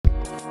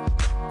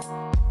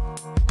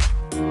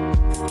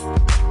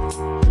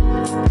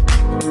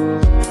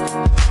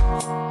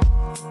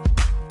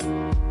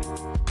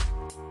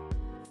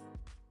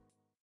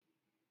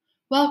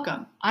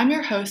I'm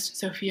your host,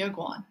 Sophia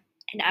Guan,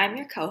 And I'm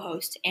your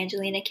co-host,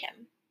 Angelina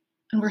Kim.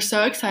 and we're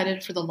so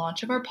excited for the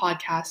launch of our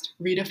podcast,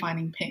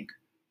 Redefining Pink.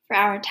 For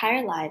our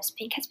entire lives,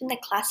 pink has been the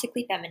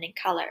classically feminine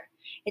color.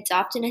 It's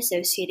often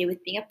associated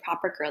with being a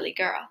proper girly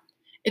girl.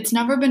 It's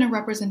never been a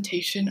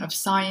representation of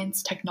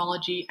science,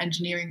 technology,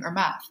 engineering, or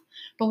math,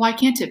 but why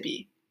can't it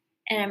be?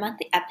 In our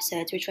monthly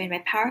episodes, we're joined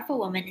by powerful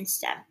women in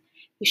STEM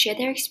who share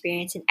their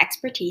experience and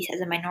expertise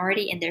as a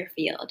minority in their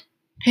field.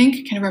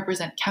 Pink can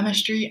represent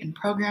chemistry and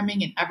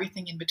programming and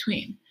everything in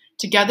between.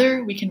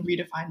 Together, we can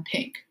redefine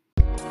pink.